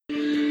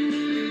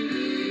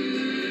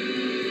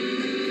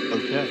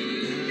Okay.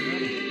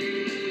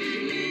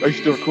 Alrighty. Are you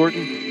still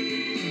recording?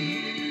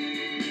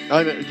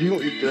 Mm-hmm. Do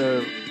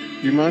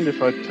you mind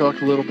if I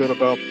talk a little bit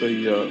about the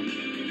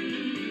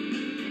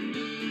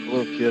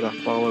little kid I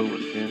follow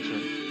with cancer?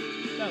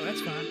 No,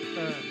 that's fine.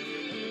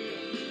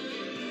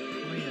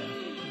 Let me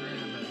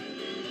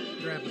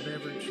grab a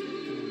beverage,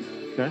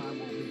 and Okay. I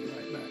will be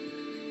right back.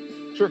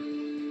 Sure.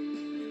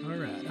 All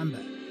right, I'm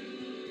back.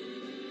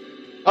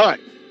 All right.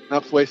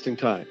 Enough wasting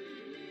time.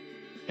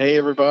 Hey,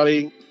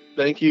 everybody.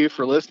 Thank you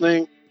for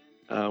listening.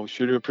 We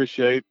sure do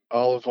appreciate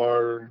all of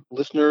our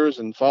listeners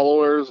and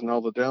followers and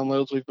all the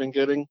downloads we've been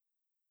getting.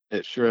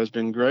 It sure has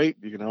been great.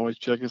 You can always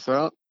check us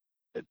out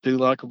at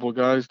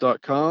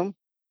twolikableguys.com.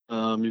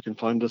 You can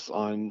find us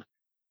on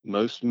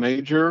most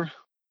major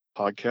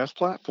podcast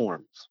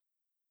platforms.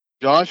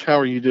 Josh, how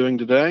are you doing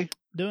today?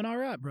 Doing all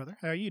right, brother.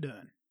 How are you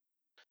doing?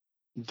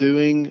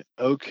 Doing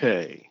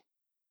okay.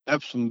 I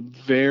have some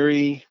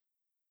very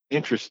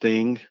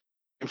interesting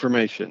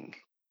information.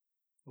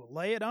 Well,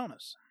 lay it on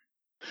us.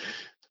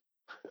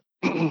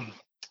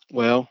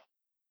 Well,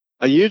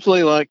 I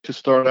usually like to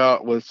start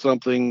out with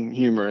something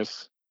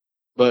humorous,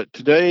 but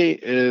today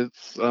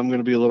I'm going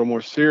to be a little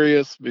more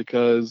serious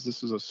because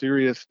this is a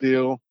serious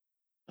deal.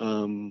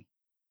 Um,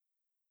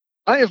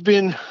 I have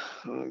been,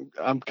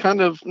 I'm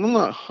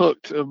not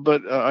hooked,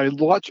 but I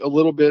watch a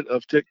little bit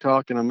of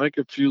TikTok and I make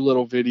a few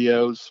little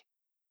videos.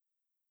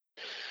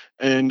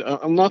 And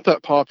I'm not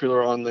that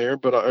popular on there,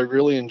 but I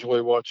really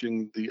enjoy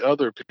watching the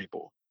other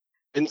people.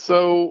 And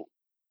so,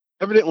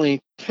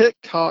 evidently,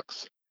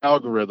 TikTok's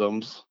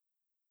algorithms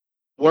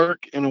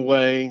work in a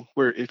way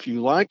where if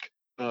you like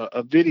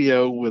a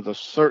video with a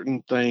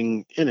certain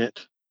thing in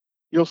it,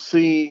 you'll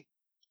see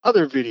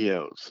other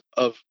videos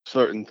of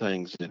certain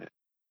things in it.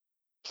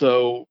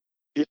 So,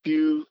 if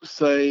you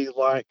say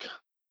like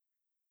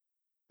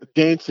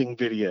dancing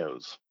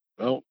videos,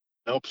 well,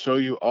 they'll show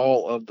you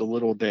all of the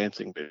little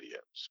dancing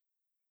videos.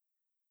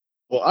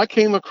 Well, I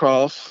came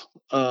across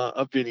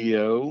a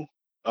video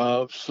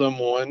of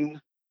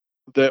someone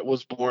that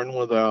was born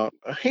without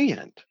a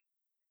hand.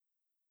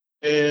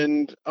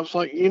 And I was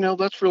like,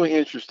 that's really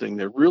interesting.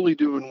 They're really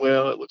doing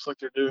well. It looks like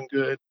they're doing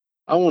good.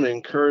 I want to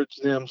encourage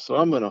them. So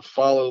I'm going to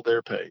follow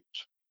their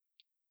page.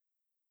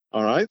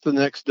 All right. The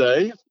next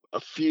day, a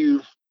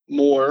few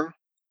more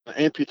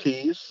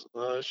amputees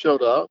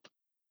showed up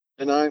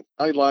and I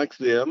liked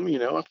them.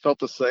 I felt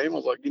the same. I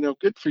was like,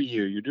 good for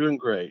you. You're doing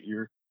great.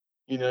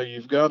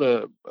 You've got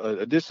a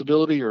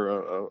disability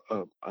or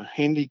a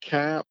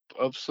handicap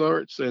of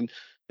sorts, and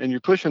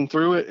you're pushing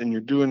through it, and you're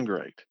doing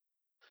great.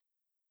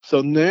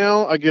 So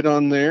now I get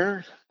on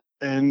there,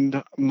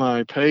 and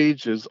my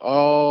page is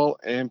all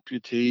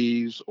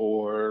amputees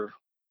or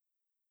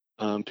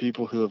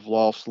people who have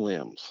lost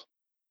limbs,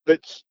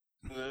 which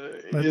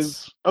That's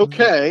is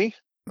okay.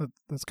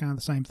 that's kind of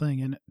the same thing,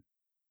 isn't it?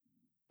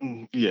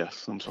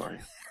 Yes, I'm sorry.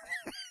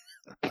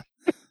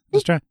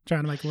 Just trying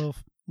to make a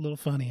little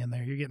funny in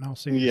there. You're getting all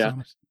serious Yeah.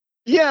 on us.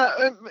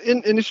 Yeah,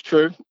 and it's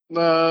true.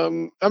 I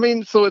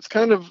mean, so it's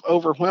kind of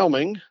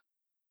overwhelming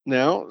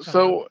now.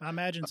 So I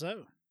imagine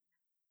so.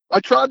 I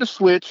tried to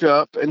switch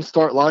up and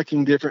start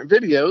liking different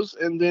videos,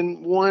 and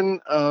then one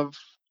of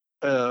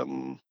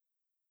um,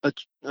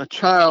 a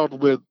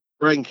child with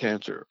brain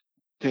cancer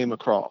came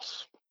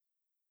across,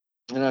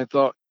 and I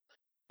thought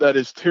that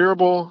is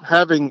terrible.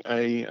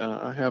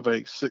 I have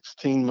a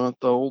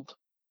 16-month-old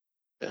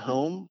at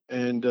home,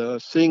 and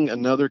seeing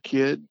another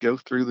kid go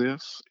through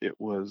this, it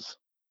was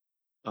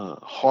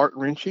heart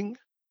wrenching.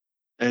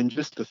 And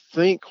just to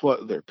think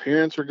what their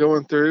parents are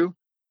going through.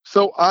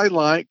 So I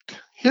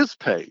liked his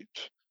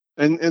page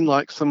and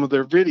like some of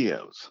their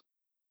videos.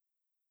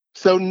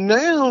 So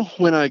now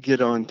when I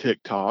get on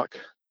TikTok,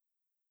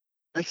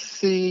 I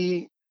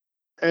see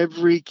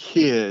every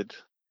kid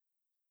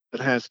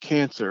that has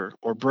cancer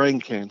or brain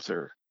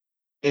cancer,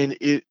 and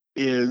it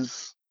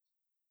is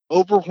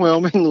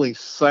overwhelmingly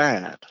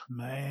sad.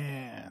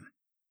 Man.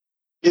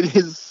 It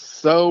is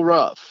so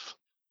rough.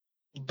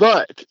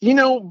 But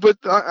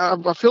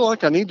I feel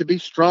like I need to be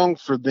strong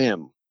for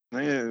them.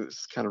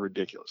 It's kind of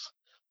ridiculous.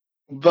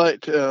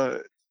 But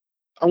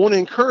I want to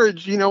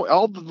encourage,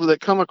 all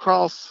that come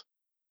across.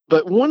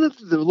 But one of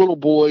the little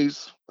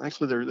boys,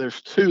 actually,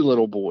 there's two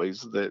little boys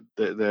that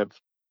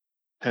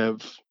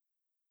have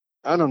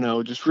I don't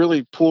know, just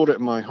really pulled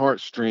at my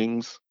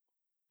heartstrings.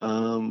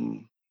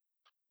 Um,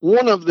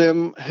 One of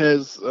them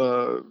has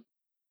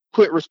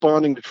quit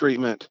responding to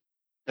treatment,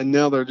 and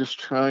now they're just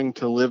trying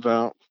to live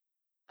out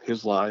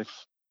his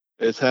life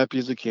as happy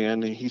as he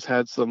can. He's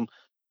had some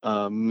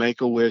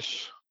Make a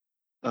Wish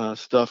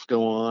stuff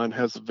go on.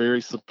 Has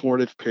very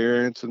supportive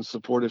parents and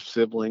supportive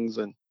siblings,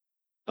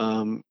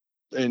 um,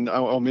 and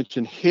I'll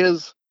mention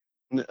his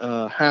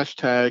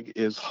hashtag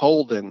is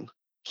Holden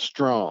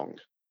Strong.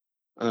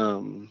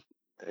 Um,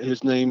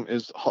 his name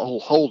is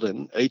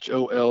Holden,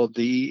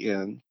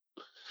 HOLDEN,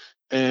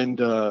 and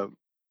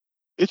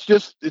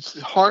it's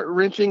heart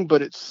wrenching,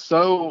 but it's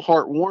so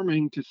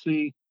heartwarming to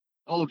see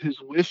all of his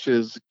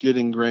wishes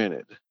getting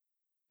granted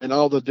and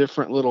all the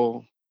different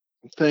little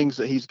things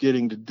that he's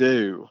getting to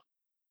do.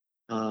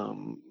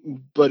 Um,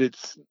 but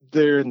it's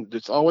there, and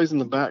it's always in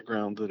the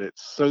background that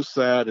it's so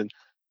sad, and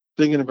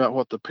thinking about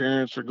what the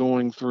parents are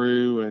going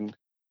through,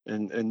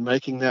 and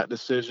making that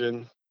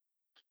decision.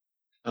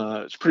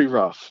 It's pretty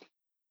rough.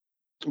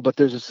 But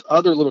there's this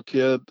other little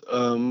kid,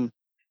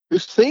 who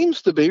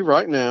seems to be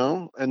right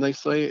now, and they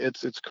say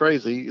it's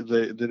crazy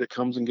that it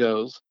comes and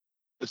goes.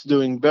 It's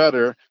doing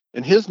better,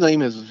 and his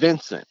name is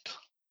Vincent,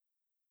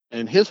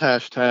 and his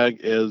hashtag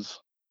is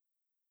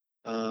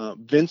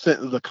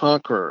Vincent the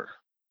Conqueror,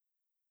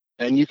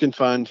 and you can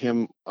find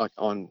him like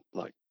on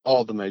like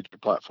all the major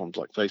platforms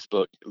like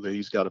Facebook.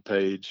 He's got a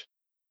page.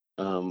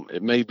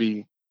 It may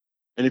be,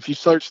 and if you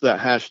search that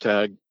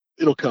hashtag,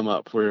 it'll come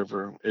up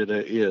wherever it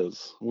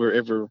is,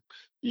 wherever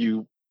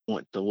you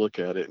want to look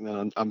at it.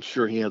 And I'm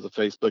sure he has a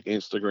Facebook,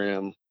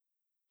 Instagram,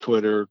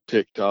 Twitter,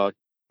 TikTok,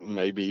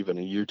 maybe even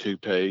a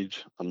YouTube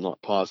page. I'm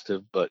not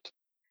positive, but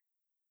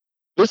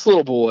this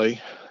little boy,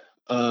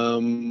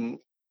 um,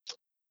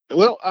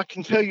 well, I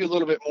can tell you a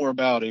little bit more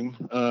about him.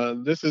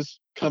 This is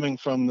coming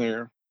from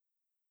their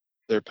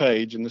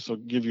page, and this will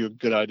give you a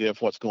good idea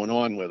of what's going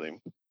on with him,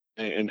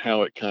 and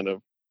how it kind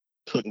of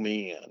took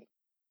me in,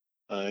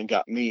 and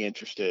got me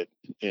interested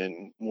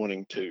in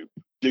wanting to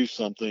do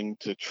something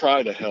to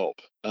try to help.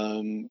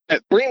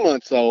 At 3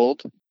 months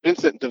old,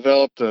 Vincent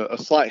developed a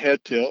slight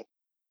head tilt,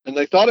 and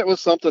they thought it was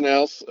something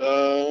else,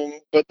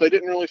 but they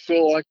didn't really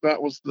feel like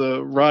that was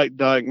the right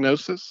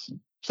diagnosis.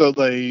 So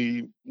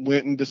they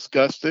went and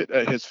discussed it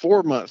at his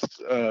 4 month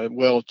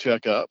well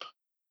checkup.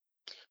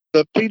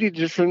 The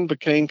pediatrician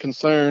became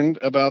concerned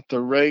about the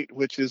rate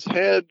which his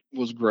head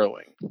was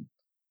growing,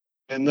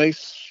 and they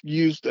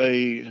used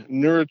a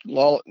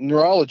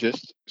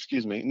neurologist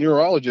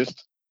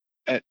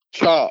at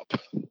CHOP,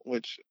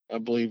 which I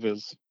believe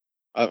is,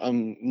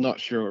 I'm not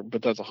sure,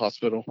 but that's a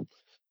hospital,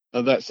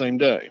 that same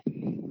day.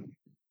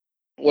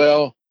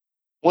 Well,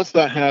 once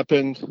that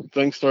happened,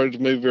 things started to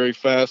move very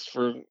fast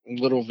for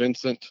little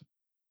Vincent.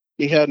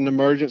 He had an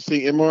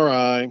emergency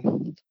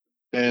MRI,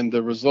 and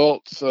the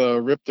results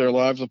ripped their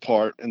lives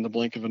apart in the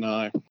blink of an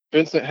eye.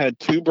 Vincent had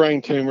two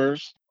brain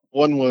tumors.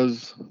 One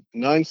was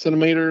 9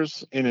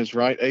 centimeters in his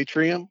right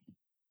atrium,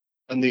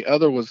 and the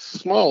other was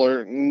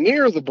smaller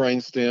near the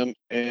brainstem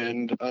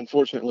and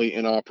unfortunately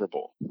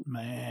inoperable.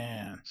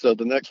 Man. So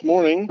the next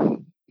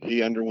morning,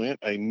 he underwent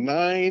a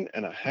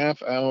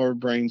 9.5 hour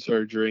brain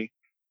surgery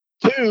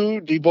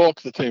to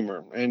debulk the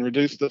tumor and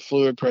reduce the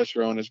fluid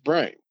pressure on his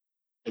brain.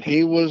 And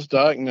he was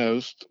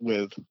diagnosed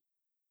with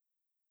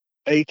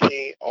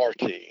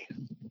ATRT.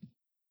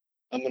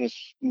 I'm going to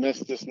mess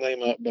this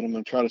name up, but I'm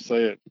going to try to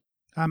say it.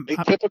 I'm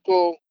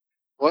Atypical,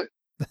 what?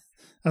 I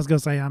was gonna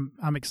say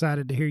I'm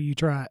excited to hear you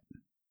try it.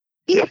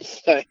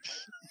 Yes,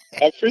 thanks.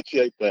 I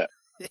appreciate that.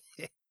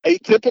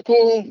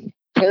 Atypical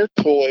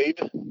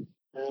teratoid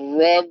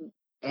rub.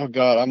 Oh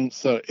God,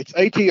 it's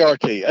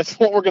ATRT. That's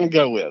what we're going to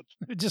go with.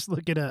 Just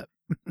look it up.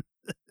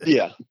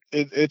 Yeah,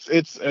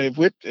 it's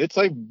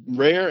a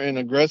rare and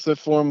aggressive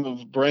form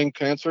of brain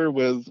cancer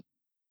with,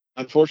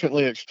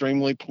 unfortunately,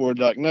 extremely poor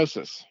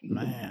diagnosis.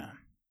 Man.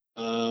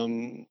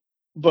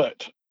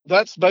 But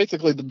that's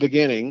basically the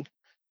beginning.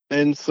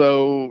 And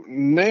so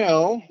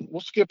now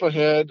we'll skip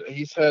ahead.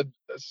 He's had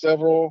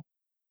several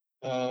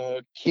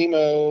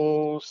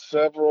chemo,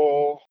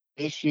 several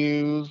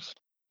issues.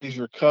 He's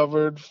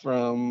recovered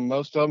from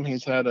most of them.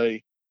 He's had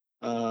a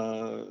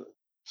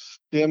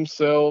stem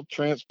cell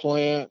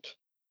transplant.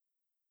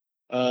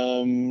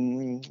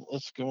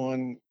 Let's go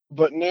on.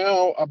 But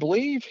now I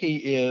believe he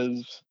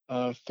is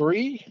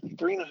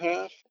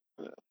 3.5.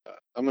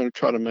 I'm going to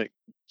try to make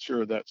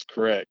sure that's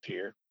correct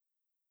here.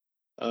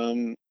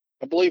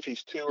 I believe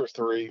he's 2 or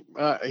 3.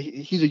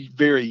 He's a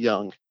very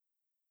young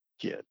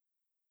kid.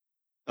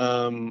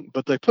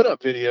 But they put up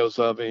videos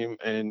of him,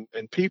 and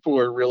people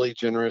are really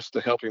generous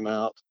to help him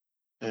out.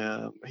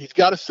 He's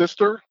got a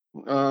sister.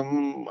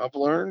 I've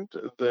learned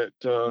that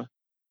a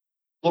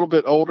little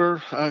bit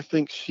older. I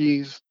think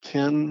she's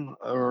 10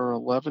 or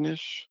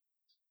 11ish,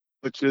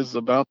 which is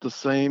about the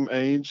same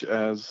age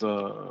as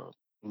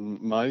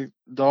my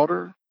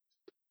daughter.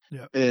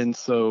 Yeah. And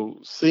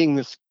so seeing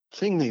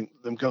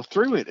them go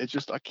through it, it's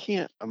just, I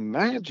can't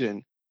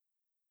imagine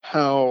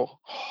how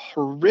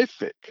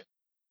horrific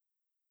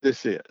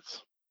this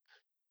is.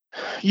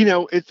 You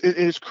know,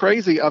 it's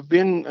crazy. I've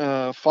been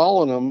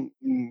following them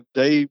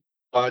day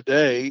by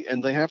day,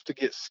 and they have to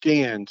get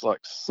scans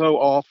like so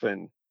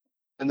often.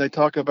 And they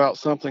talk about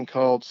something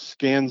called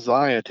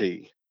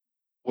scanxiety,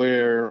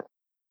 where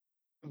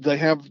they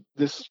have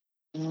this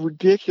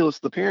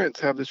the parents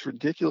have this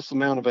ridiculous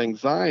amount of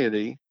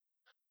anxiety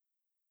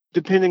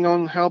depending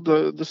on how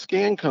the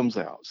scan comes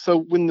out. So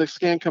when the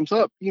scan comes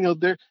up, you know,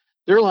 their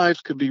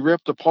lives could be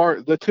ripped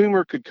apart. The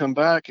tumor could come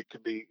back. It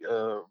could be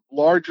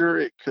larger.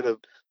 It could have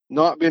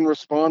not been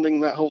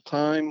responding that whole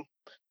time.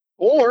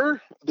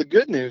 Or the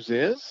good news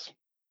is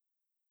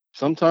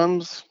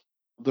sometimes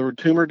the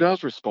tumor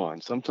does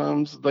respond.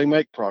 Sometimes they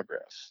make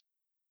progress.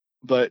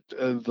 But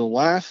the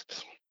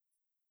last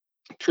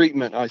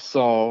treatment I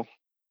saw,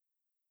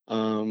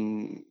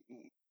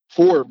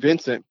 for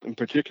Vincent in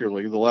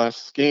particularly, the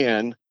last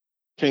scan,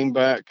 came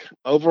back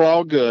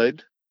overall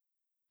good,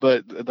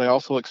 but they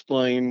also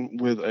explain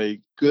with a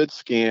good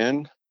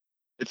scan,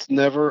 it's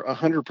never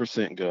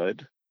 100%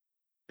 good.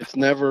 It's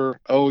never,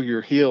 oh,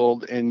 you're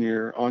healed and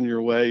you're on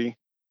your way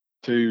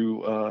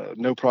to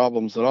no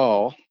problems at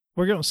all.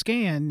 We're going to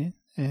scan,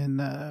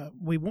 and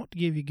we want to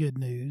give you good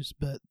news,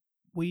 but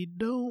we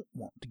don't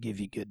want to give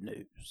you good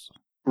news.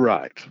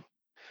 Right.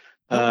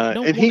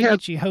 Don't want to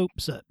get your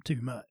hopes up too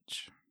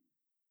much.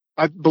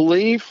 I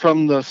believe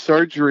from the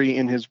surgery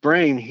in his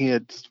brain, he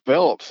had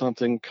developed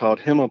something called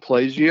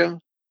hemiplegia,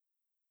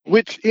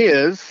 which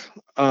is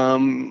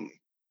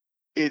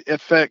it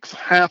affects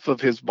half of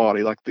his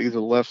body, like either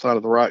the left side or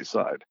the right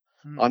side.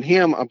 On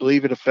him, I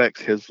believe it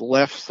affects his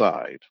left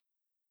side.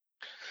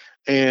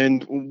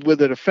 And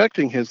with it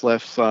affecting his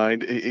left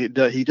side,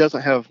 he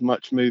doesn't have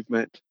much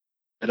movement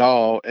at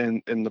all.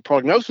 And the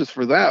prognosis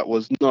for that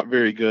was not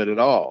very good at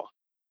all.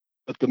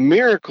 But the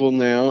miracle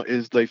now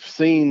is they've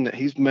seen that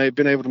he's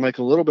been able to make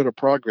a little bit of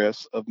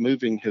progress of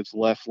moving his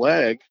left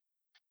leg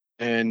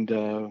and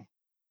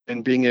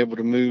being able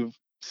to move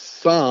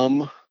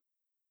some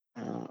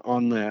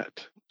on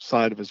that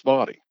side of his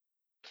body.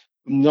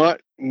 Not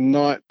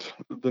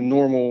the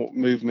normal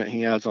movement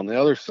he has on the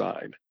other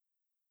side,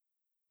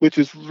 which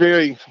is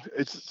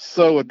it's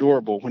so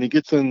adorable. When he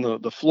gets in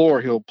the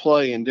floor, he'll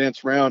play and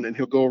dance around, and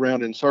he'll go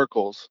around in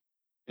circles,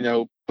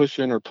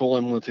 pushing or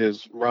pulling with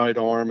his right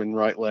arm and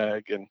right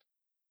leg. And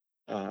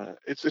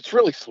it's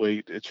really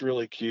sweet. It's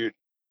really cute.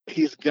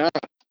 He's got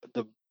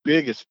the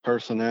biggest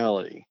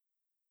personality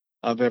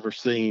I've ever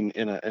seen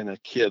in a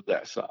kid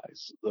that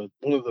size.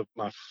 One of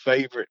my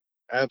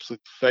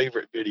absolute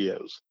favorite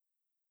videos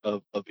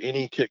of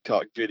any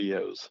TikTok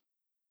videos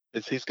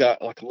is he's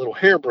got like a little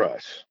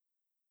hairbrush,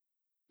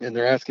 and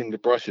they're asking him to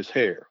brush his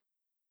hair,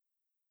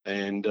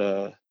 and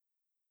he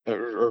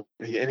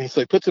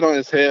puts it on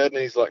his head,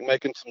 and he's like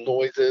making some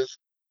noises,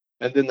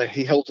 and then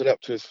he holds it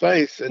up to his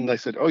face, and they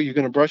said, "Oh, you're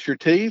going to brush your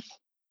teeth?"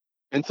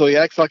 And so he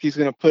acts like he's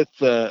going to put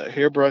the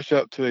hairbrush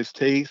up to his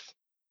teeth,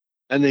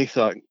 and then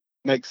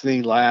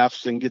he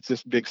laughs and gets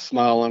this big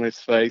smile on his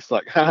face,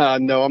 like, "Ha,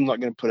 no, I'm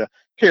not going to put a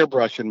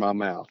hairbrush in my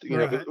mouth."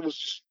 Right. It was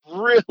just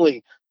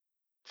really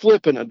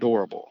flipping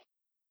adorable.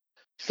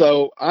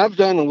 So I've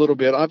done a little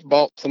bit. I've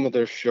bought some of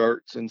their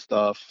shirts and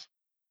stuff.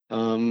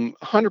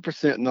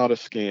 100% not a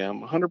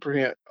scam.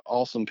 100%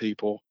 awesome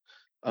people.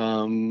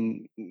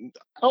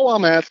 All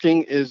I'm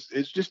asking is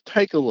just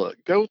take a look.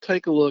 Go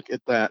take a look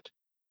at that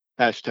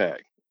hashtag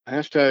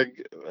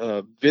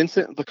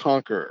Vincent the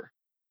Conqueror,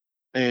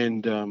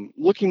 and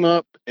look him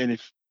up. And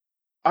if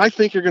I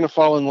think you're going to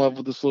fall in love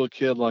with this little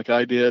kid like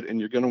I did, and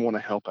you're going to want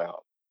to help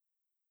out.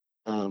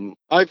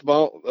 I've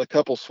bought a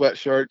couple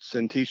sweatshirts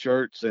and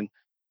T-shirts, and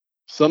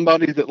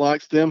somebody that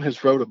likes them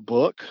has wrote a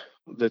book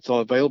that's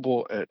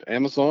available at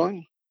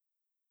Amazon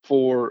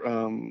for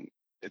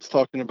it's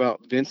talking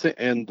about Vincent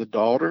and the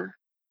daughter,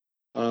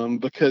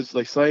 because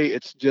they say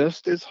it's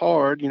just as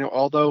hard,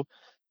 although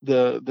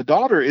the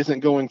daughter isn't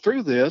going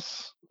through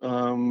this,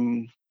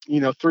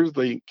 through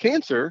the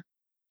cancer,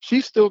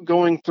 she's still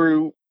going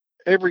through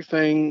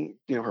everything,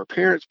 her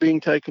parents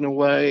being taken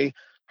away,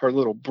 her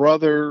little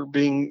brother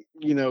being,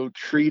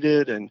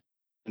 treated and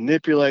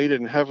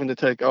manipulated and having to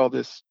take all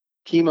this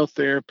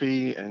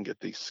chemotherapy and get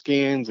these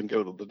scans and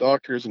go to the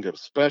doctors and go to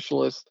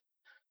specialists.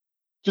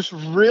 Just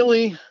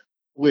really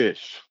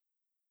wish,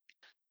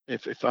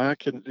 if I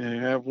could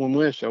have one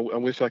wish, I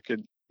wish I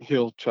could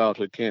heal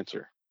childhood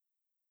cancer.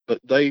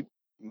 But the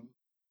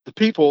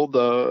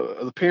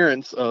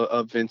parents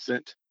of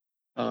Vincent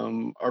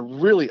are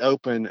really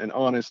open and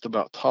honest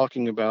about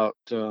talking about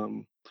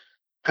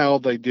how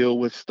they deal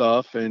with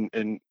stuff,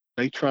 and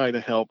they try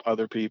to help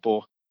other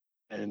people.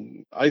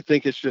 And I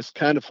think it's just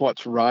kind of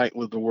what's right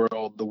with the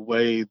world, the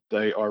way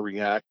they are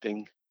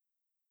reacting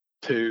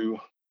to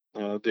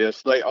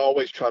this. They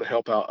always try to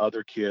help out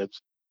other kids.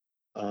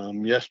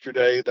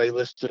 Yesterday, they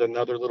listed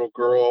another little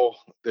girl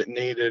that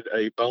needed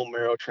a bone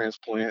marrow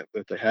transplant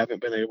that they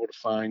haven't been able to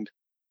find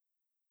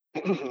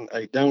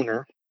a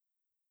donor.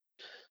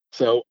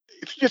 So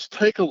if you just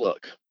take a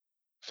look,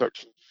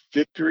 search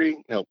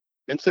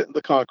Vincent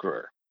the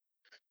Conqueror.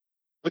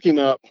 Look him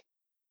up.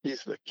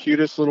 He's the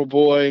cutest little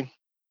boy.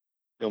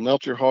 He'll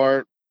melt your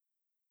heart.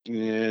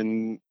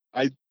 And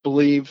I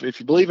believe, if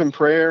you believe in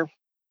prayer,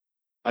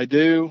 I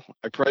do.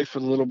 I pray for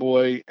the little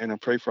boy, and I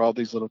pray for all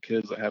these little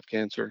kids that have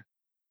cancer.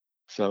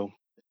 So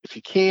if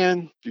you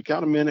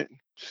got a minute,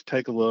 just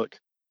take a look,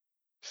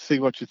 see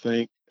what you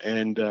think.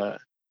 And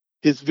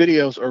his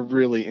videos are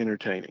really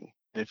entertaining.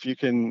 If you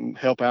can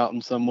help out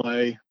in some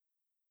way,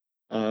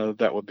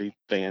 that would be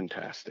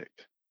fantastic.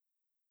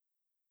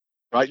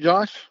 Right,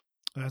 Josh?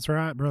 That's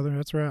right, brother.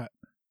 That's right.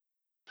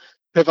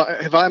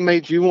 Have I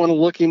made you want to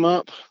look him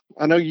up?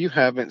 I know you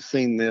haven't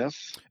seen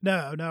this.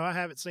 No, I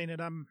haven't seen it.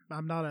 I'm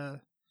not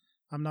a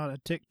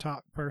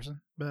TikTok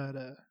person, but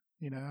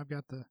I've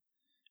got the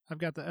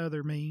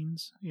other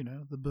means,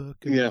 the book.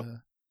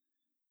 And,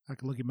 I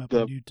can look him up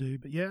on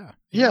YouTube. But yeah.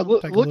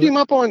 Look him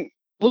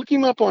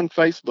up on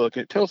Facebook.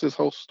 It tells his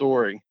whole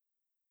story.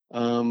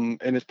 And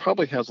it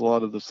probably has a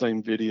lot of the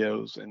same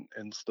videos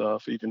and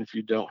stuff, even if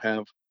you don't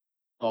have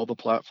all the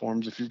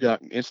platforms. If you've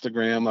got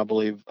Instagram, I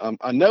believe,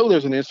 I know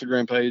there's an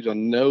Instagram page, I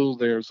know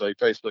there's a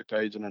Facebook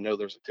page, and I know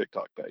there's a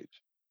TikTok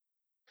page.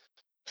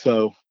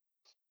 So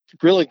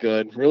really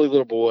good, really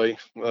little boy,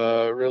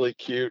 really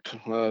cute,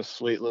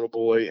 sweet little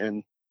boy.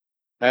 And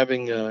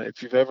having,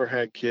 if you've ever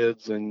had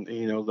kids and,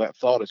 that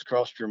thought has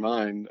crossed your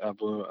mind,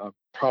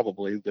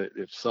 probably that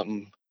if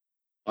something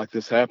like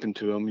this happened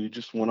to them, you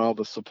just want all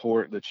the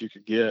support that you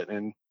could get.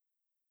 And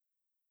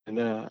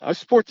I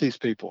support these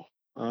people.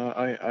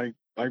 I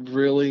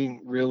really,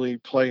 really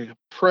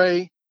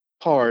pray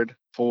hard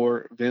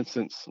for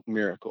Vincent's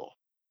miracle,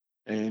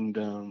 and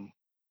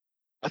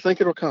I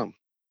think it'll come.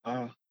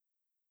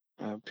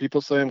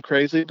 People say I'm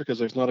crazy because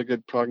there's not a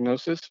good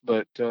prognosis,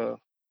 but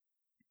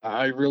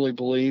I really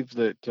believe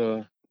that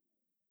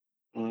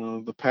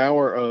the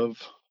power of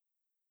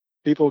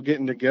people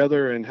getting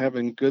together and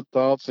having good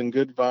thoughts and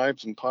good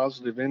vibes and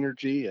positive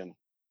energy and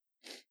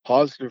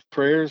positive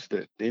prayers,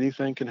 that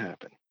anything can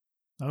happen.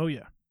 Oh,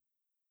 yeah.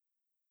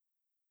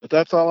 But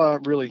that's all I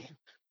really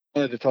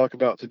wanted to talk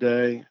about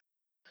today.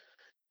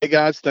 Hey,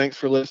 guys, thanks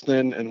for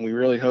listening, and we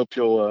really hope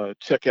you'll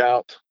check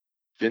out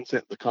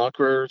Vincent the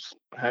Conqueror's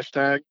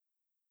hashtag.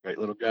 Great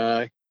little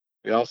guy.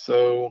 We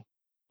also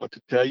want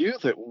to tell you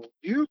that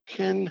you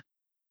can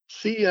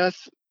see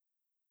us.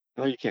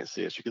 No, you can't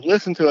see us. You can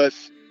listen to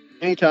us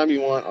anytime you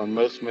want on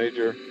most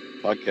major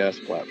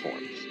podcast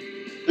platforms.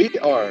 We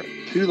are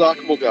Two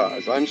Lockable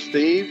Guys. I'm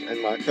Steve,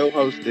 and my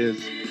co-host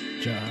is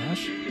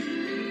Josh.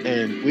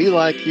 And we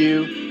like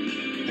you,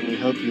 and we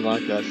hope you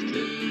like us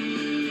too.